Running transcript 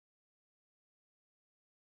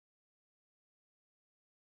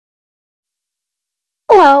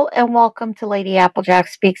Hello and welcome to Lady Applejack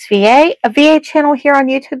Speaks VA, a VA channel here on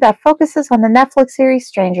YouTube that focuses on the Netflix series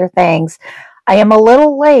Stranger Things. I am a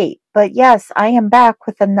little late, but yes, I am back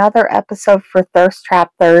with another episode for Thirst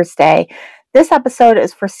Trap Thursday. This episode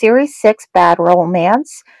is for Series 6 Bad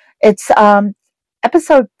Rollmance. It's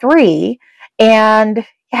episode 3, and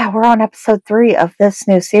yeah, we're on episode 3 of this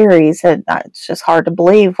new series, and it's just hard to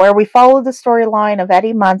believe, where we follow the storyline of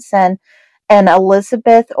Eddie Munson and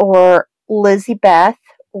Elizabeth or LadyApplejack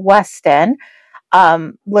Weston.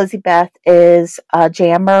 LadyApplejack is a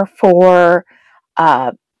jammer for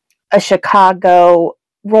a Chicago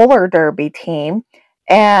roller derby team,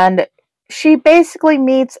 and she basically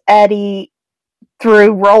meets Eddie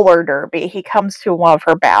through roller derby. He comes to one of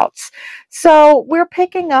her bouts. So we're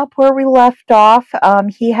picking up where we left off.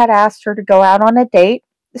 He had asked her to go out on a date.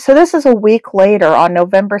 So this is a week later on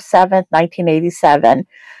November 7th, 1987.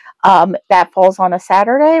 That falls on a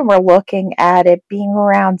Saturday, and we're looking at it being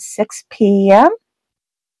around 6 p.m.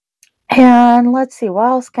 And let's see, what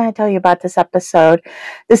else can I tell you about this episode?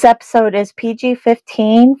 This episode is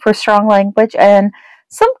PG-15 for strong language and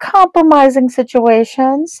some compromising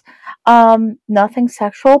situations. Nothing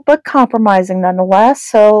sexual, but compromising nonetheless.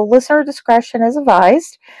 So listener discretion is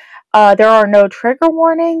advised. There are no trigger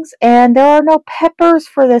warnings, and there are no peppers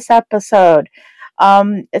for this episode.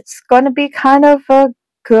 It's going to be kind of a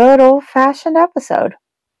good old-fashioned episode,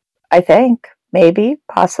 I think. Maybe,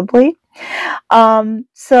 possibly.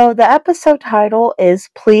 So the episode title is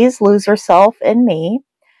Please Lose Yourself in Me,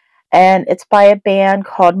 and it's by a band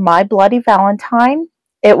called My Bloody Valentine.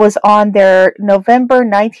 It was on their November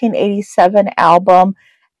 1987 album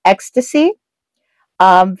Ecstasy.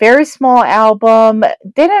 Very small album.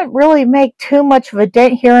 Didn't really make too much of a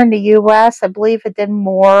dent here in the US. I believe it did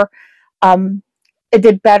more it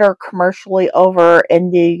did better commercially over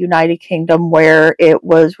in the United Kingdom, where it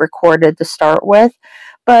was recorded to start with.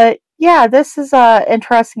 But yeah, this is an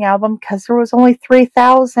interesting album because there was only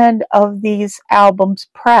 3,000 of these albums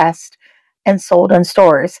pressed and sold in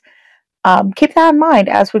stores. Keep that in mind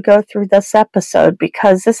as we go through this episode,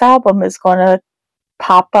 because this album is going to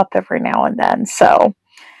pop up every now and then. So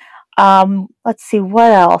let's see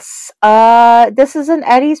what else. This is in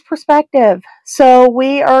Eddie's perspective. So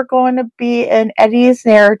we are going to be in Eddie's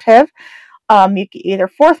narrative. You can either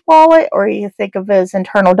fourth wall it, or you think of it as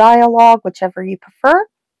internal dialogue, whichever you prefer.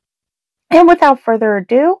 And without further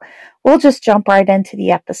ado, we'll just jump right into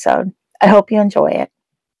the episode. I hope you enjoy it.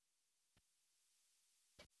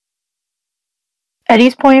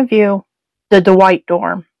 Eddie's point of view, the Dwight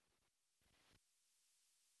dorm.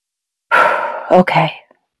 Okay.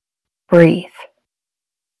 Breathe.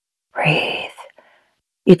 Breathe.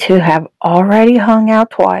 You two have already hung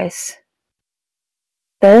out twice.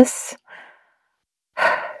 This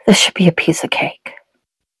should be a piece of cake.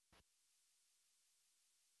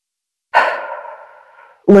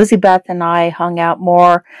 LizBeth and I hung out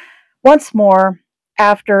once more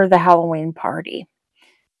after the Halloween party.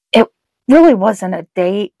 It really wasn't a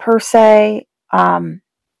date per se,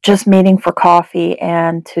 just meeting for coffee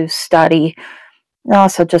and to study. And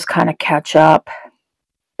also just kind of catch up.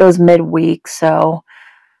 It was midweek, so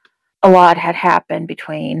a lot had happened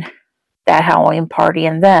between that Halloween party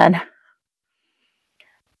and then.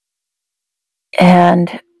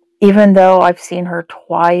 And even though I've seen her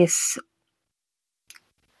twice,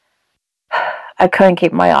 I couldn't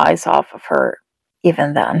keep my eyes off of her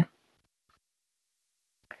even then.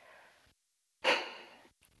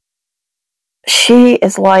 She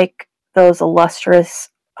is like those illustrious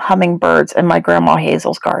hummingbirds in my Grandma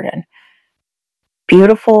Hazel's garden.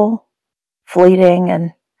 Beautiful, fleeting,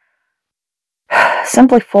 and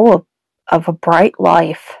simply full of a bright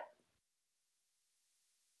life.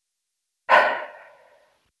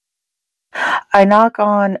 I knock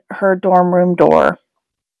on her dorm room door,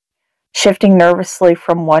 shifting nervously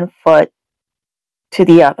from one foot to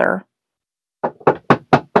the other.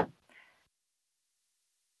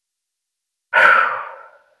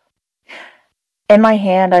 In my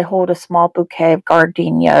hand, I hold a small bouquet of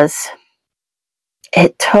gardenias.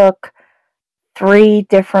 It took 3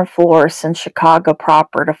 different florists in Chicago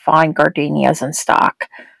proper to find gardenias in stock.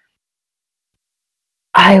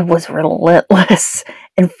 I was relentless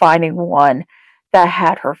in finding one that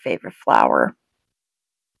had her favorite flower.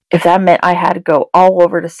 If that meant I had to go all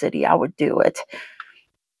over the city, I would do it.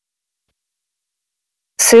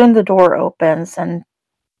 Soon the door opens, and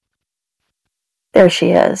there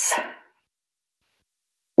she is.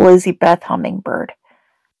 LizBeth Hummingbird.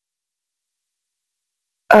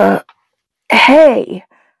 Hey.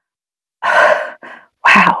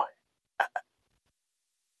 Wow.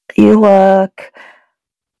 You look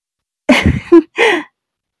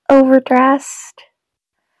overdressed.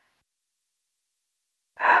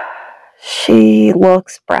 She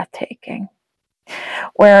looks breathtaking.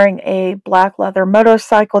 Wearing a black leather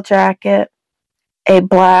motorcycle jacket, a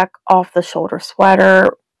black off-the-shoulder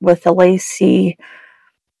sweater with a lacy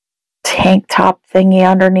tank top thingy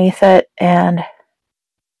underneath it, and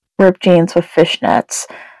ripped jeans with fishnets,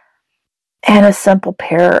 and a simple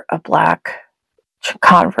pair of black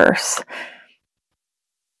Converse.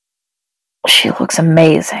 She looks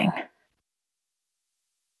amazing.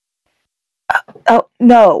 Oh,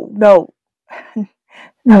 no,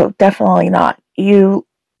 definitely not. You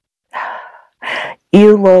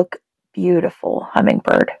look beautiful,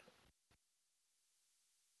 Hummingbird.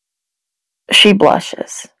 She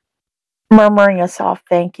blushes, murmuring a soft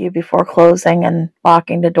thank you before closing and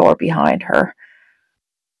locking the door behind her.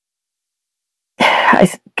 I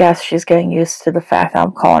guess she's getting used to the fact that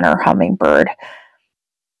I'm calling her Hummingbird.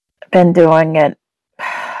 I've been doing it,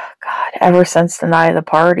 God, ever since the night of the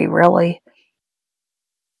party, really.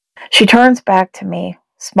 She turns back to me,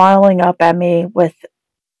 smiling up at me with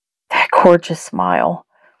that gorgeous smile.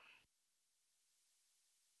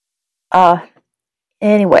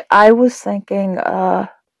 Anyway, I was thinking,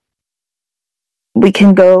 we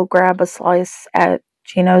can go grab a slice at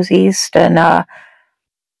Gino's East and,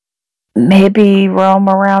 maybe roam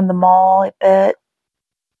around the mall a bit.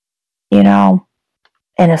 You know,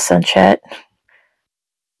 innocent shit.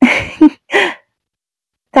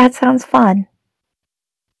 That sounds fun.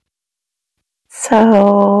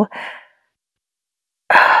 So,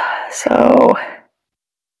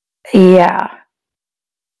 yeah.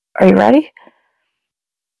 Are you ready?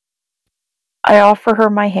 I offer her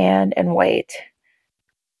my hand and wait.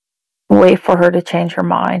 Wait for her to change her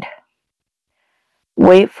mind.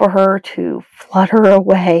 Wait for her to flutter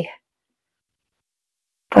away.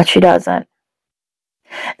 But she doesn't.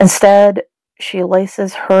 Instead, she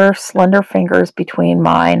laces her slender fingers between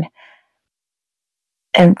mine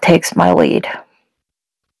and takes my lead.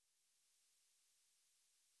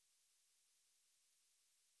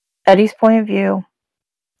 Eddie's point of view,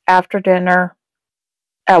 after dinner,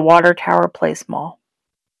 at Water Tower Place Mall.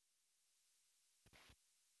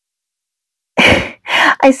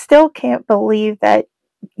 I still can't believe that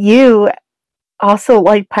you also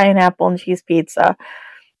like pineapple and cheese pizza.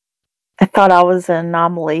 I thought I was an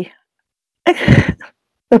anomaly.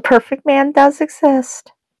 The perfect man does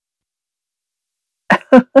exist.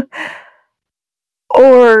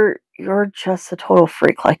 Or you're just a total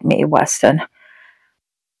freak like me, Weston.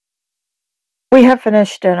 We had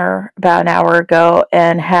finished dinner about an hour ago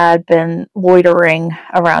and had been loitering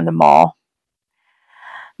around the mall.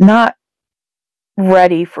 Not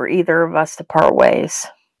ready for either of us to part ways.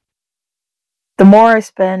 The more I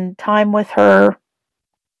spend time with her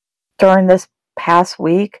during this past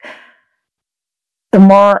week, the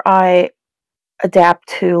more I adapt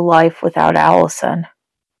to life without Allison.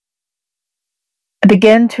 I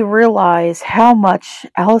begin to realize how much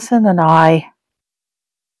Allison and I,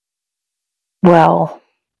 well,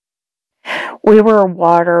 we were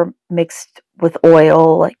water mixed with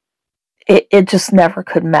oil. Like it just never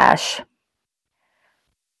could mesh.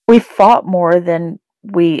 We fought more than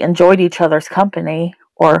we enjoyed each other's company,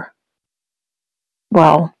 or,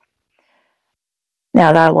 well,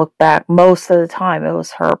 now that I look back, most of the time it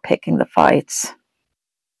was her picking the fights.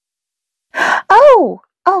 Oh,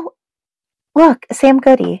 look, Sam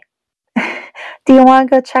Goody. Do you want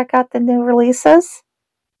to go check out the new releases?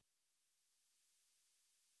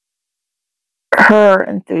 Her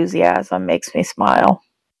enthusiasm makes me smile.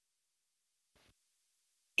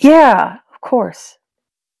 Yeah, of course.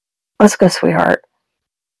 Let's go, sweetheart.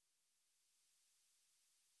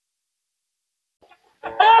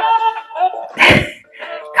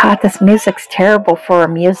 God, this music's terrible for a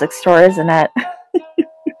music store, isn't it?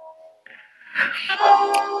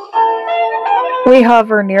 We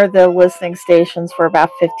hover near the listening stations for about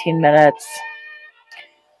 15 minutes.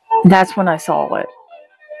 That's when I saw it.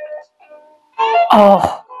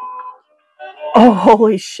 Oh,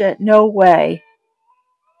 holy shit, no way.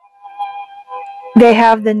 They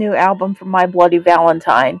have the new album from My Bloody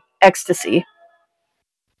Valentine, Ecstasy.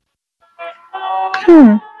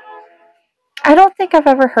 I don't think I've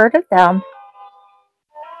ever heard of them.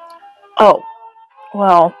 Oh,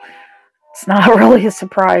 well, it's not really a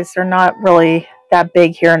surprise. They're not really that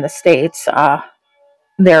big here in the States.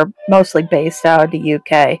 They're mostly based out of the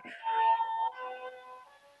UK.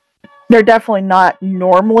 They're definitely not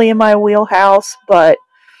normally in my wheelhouse, but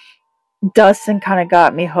Dustin kind of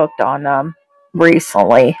got me hooked on them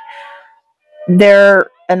recently. They're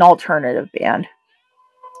an alternative band.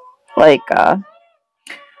 Like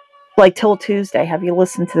Till Tuesday. Have you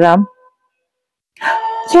listened to them?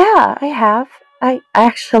 Yeah, I have. I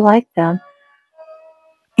actually like them.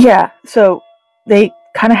 Yeah, so they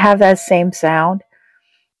kind of have that same sound.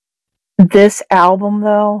 This album,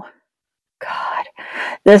 though, God,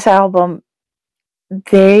 this album,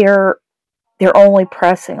 they're only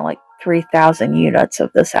pressing like 3,000 units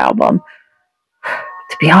of this album.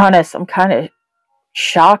 To be honest, I'm kind of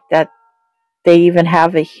shocked that they even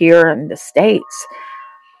have it here in the States.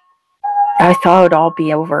 I thought it'd all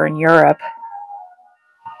be over in Europe.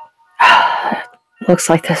 Looks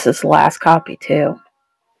like this is the last copy, too.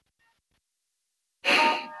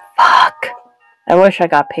 Fuck. I wish I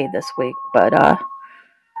got paid this week, but,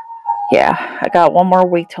 yeah, I got one more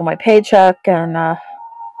week till my paycheck, and,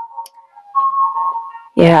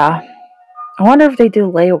 yeah. I wonder if they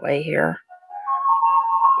do layaway here.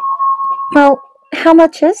 Well, how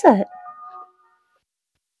much is it?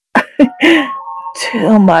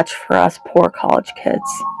 Too much for us poor college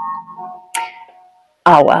kids.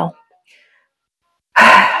 Oh, well.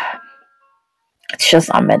 It's just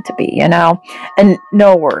not meant to be, you know? And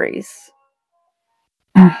no worries.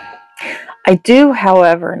 I do,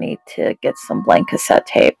 however, need to get some blank cassette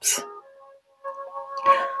tapes.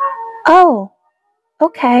 Oh,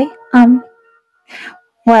 okay.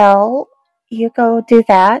 Well, you go do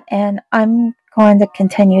that, and I'm going to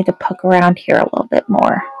continue to poke around here a little bit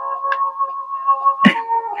more.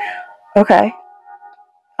 Okay.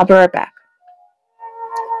 I'll be right back.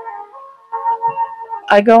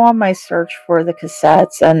 I go on my search for the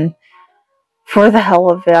cassettes, and for the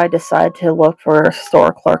hell of it, I decide to look for a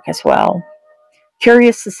store clerk as well.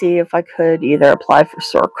 Curious to see if I could either apply for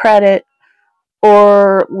store credit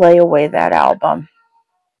or lay away that album.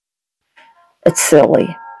 It's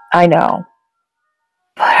silly, I know,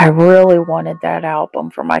 but I really wanted that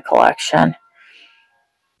album for my collection.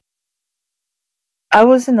 I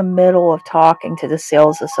was in the middle of talking to the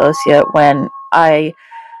sales associate when I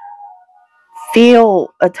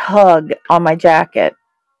feel a tug on my jacket.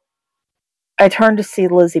 I turn to see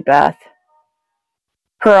LizBeth,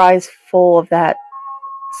 her eyes full of that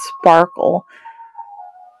sparkle,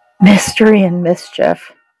 mystery, and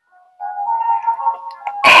mischief.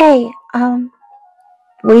 Hey,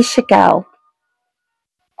 we should go.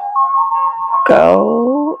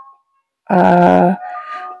 Go?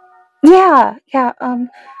 Yeah, God,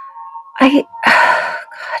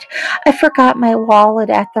 I forgot my wallet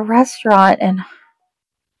at the restaurant, and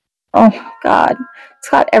oh God, it's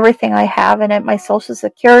got everything I have in it: my social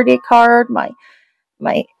security card, my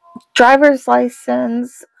driver's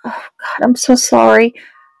license. Oh God, I'm so sorry.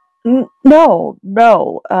 No,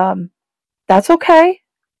 that's okay.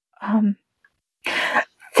 Um,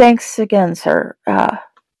 Thanks again, sir.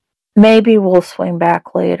 Maybe we'll swing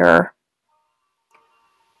back later.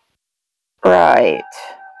 Right.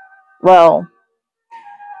 Well,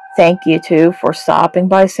 thank you two for stopping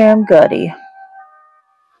by Sam Goody.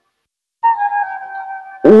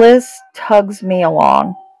 Liz tugs me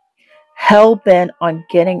along, hell-bent on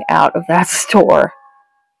getting out of that store.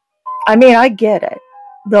 I mean, I get it.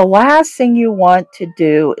 The last thing you want to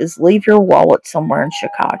do is leave your wallet somewhere in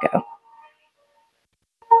Chicago.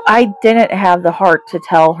 I didn't have the heart to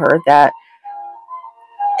tell her that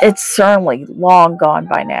it's certainly long gone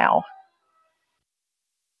by now.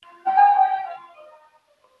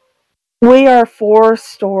 We are 4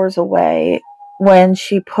 stores away when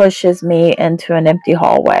she pushes me into an empty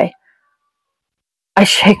hallway. I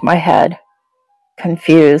shake my head,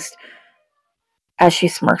 confused, as she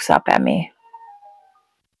smirks up at me.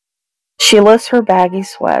 She lifts her baggy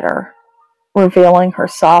sweater, revealing her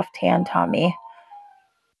soft tan tummy,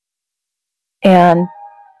 and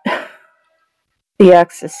the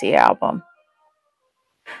Ecstasy album.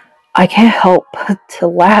 I can't help but to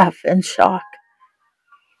laugh in shock.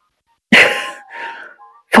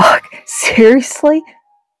 Fuck, seriously?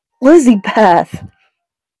 LizBeth.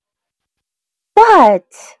 What?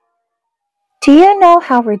 Do you know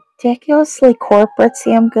how ridiculously corporate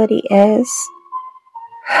Sam Goody is?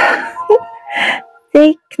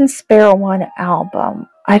 They can spare one album.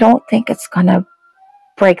 I don't think it's gonna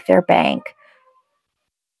break their bank.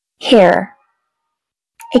 Here,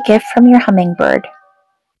 a gift from your hummingbird.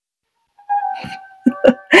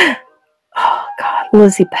 Oh, God,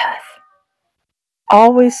 LizBeth.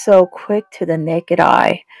 Always so quick to the naked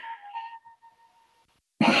eye.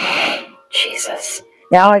 Jesus.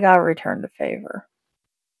 Now I gotta return the favor.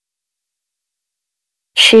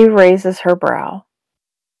 She raises her brow,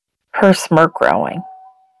 her smirk growing.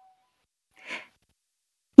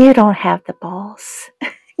 You don't have the balls.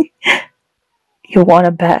 You want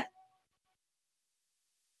to bet?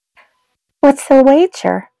 What's the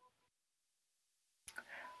wager?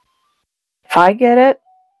 If I get it,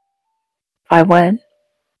 if I win,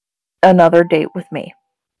 another date with me.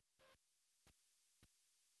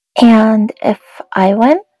 And if I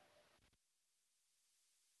win,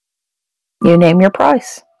 you name your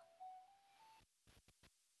price.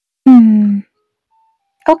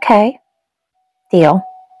 Okay. Deal.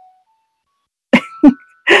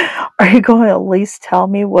 Are you going to at least tell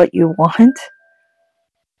me what you want?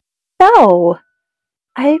 No.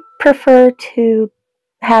 I prefer to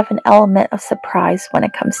have an element of surprise when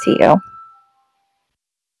it comes to you.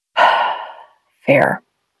 Fair.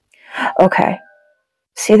 Okay.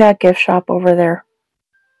 See that gift shop over there?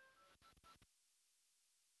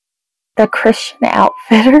 The Christian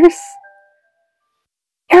Outfitters?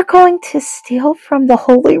 You're going to steal from the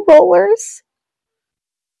Holy Rollers?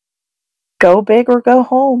 Go big or go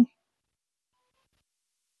home.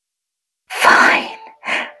 Fine.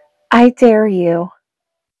 I dare you.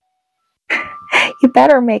 You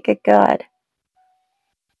better make it good.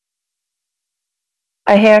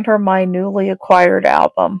 I hand her my newly acquired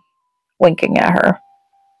album, winking at her.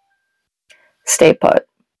 Stay put.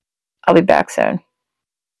 I'll be back soon.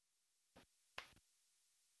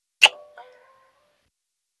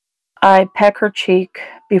 I peck her cheek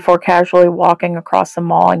before casually walking across the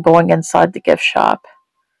mall and going inside the gift shop.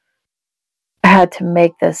 I had to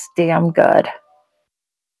make this damn good.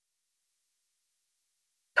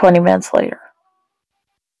 20 minutes later.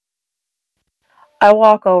 I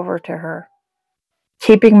walk over to her,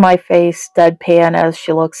 keeping my face deadpan as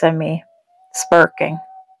she looks at me, smirking.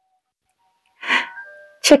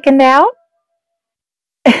 Chickened out?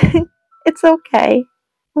 It's okay.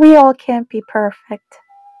 We all can't be perfect.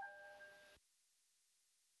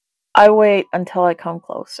 I wait until I come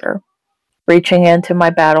closer, reaching into my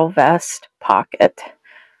battle vest pocket.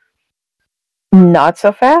 Not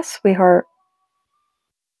so fast, sweetheart.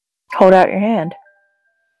 Hold out your hand.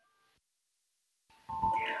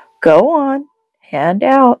 Go on. Hand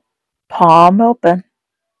out. Palm open.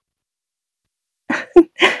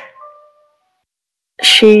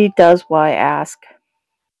 She does what I ask,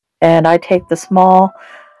 and I take the small,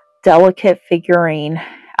 delicate figurine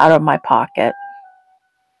out of my pocket.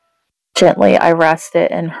 Gently, I rest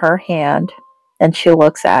it in her hand, and she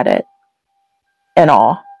looks at it in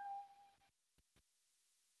awe.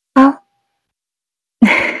 Oh.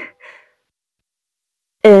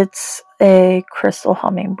 It's a crystal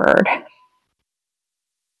hummingbird.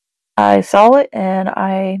 I saw it, and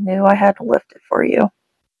I knew I had to lift it for you.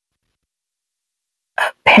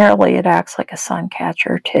 Apparently, it acts like a sun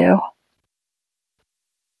catcher, too.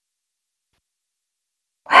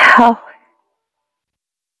 Wow.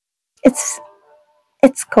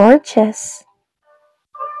 It's gorgeous.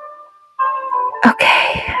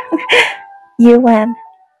 Okay. You win.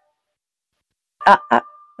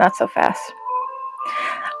 Not so fast.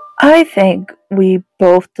 I think we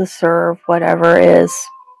both deserve whatever it is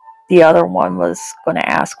the other one was going to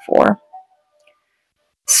ask for.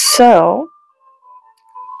 So,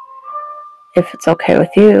 if it's okay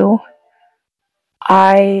with you,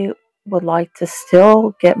 I would like to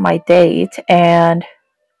still get my date, and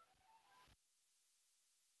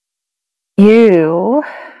you...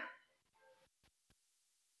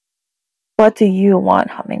 What do you want,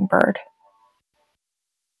 Hummingbird?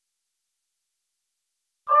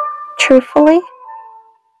 Truthfully?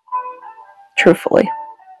 Truthfully.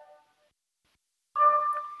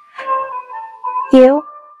 You?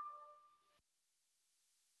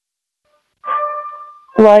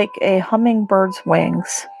 Like a hummingbird's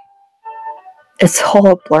wings. It's all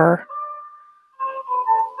a blur.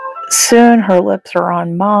 Soon her lips are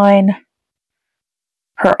on mine,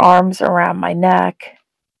 her arms around my neck,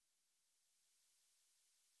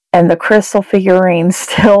 and the crystal figurine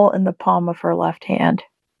still in the palm of her left hand.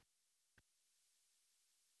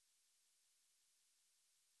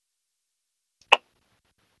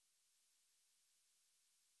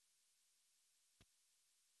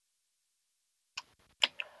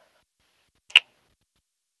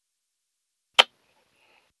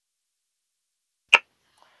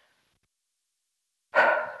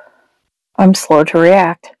 I'm slow to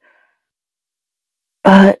react,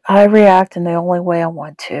 but I react in the only way I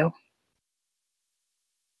want to.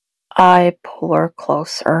 I pull her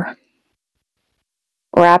closer,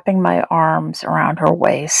 wrapping my arms around her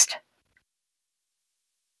waist.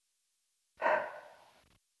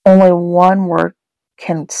 Only one word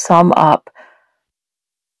can sum up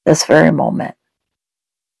this very moment.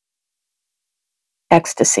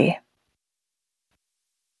 Ecstasy.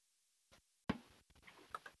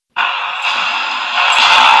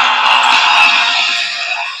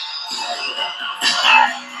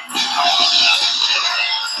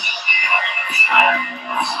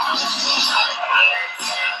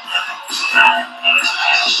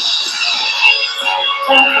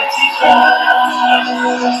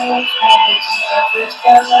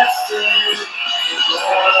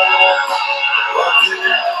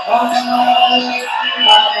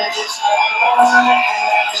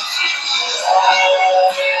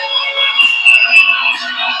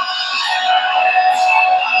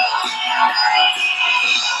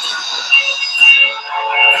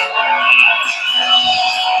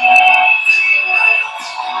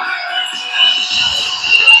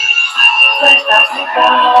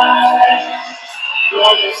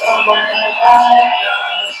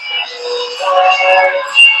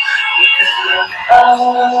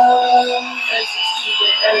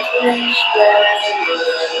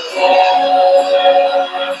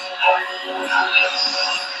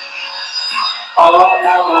 All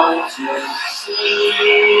I want to see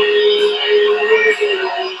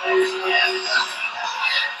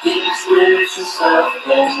is lose yourself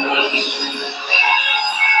in me.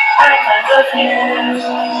 I kind of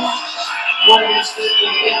you when you're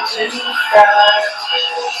slipping into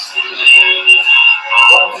fantasy,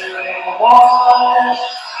 wondering why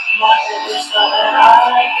my head is not that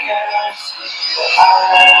I can see your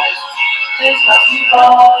eyes. There's nothing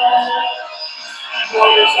but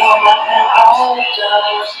what is on my hand, I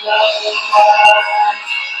just know why.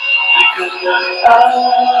 Because your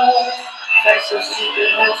love takes us to the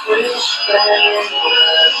hills which they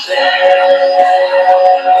were dead.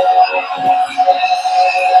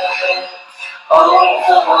 All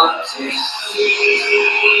I want to see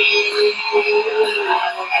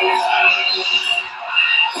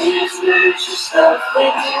is lose yourself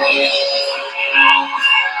in me.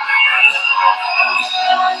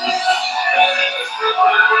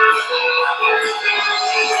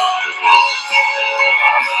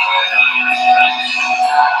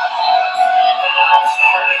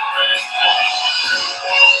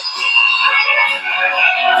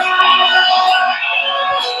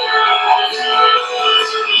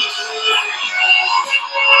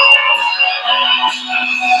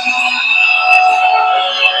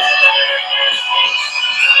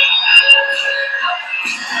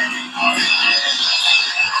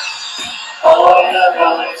 All I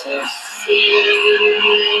want to see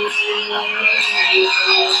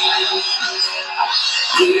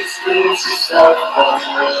is lose yourself from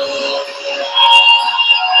me.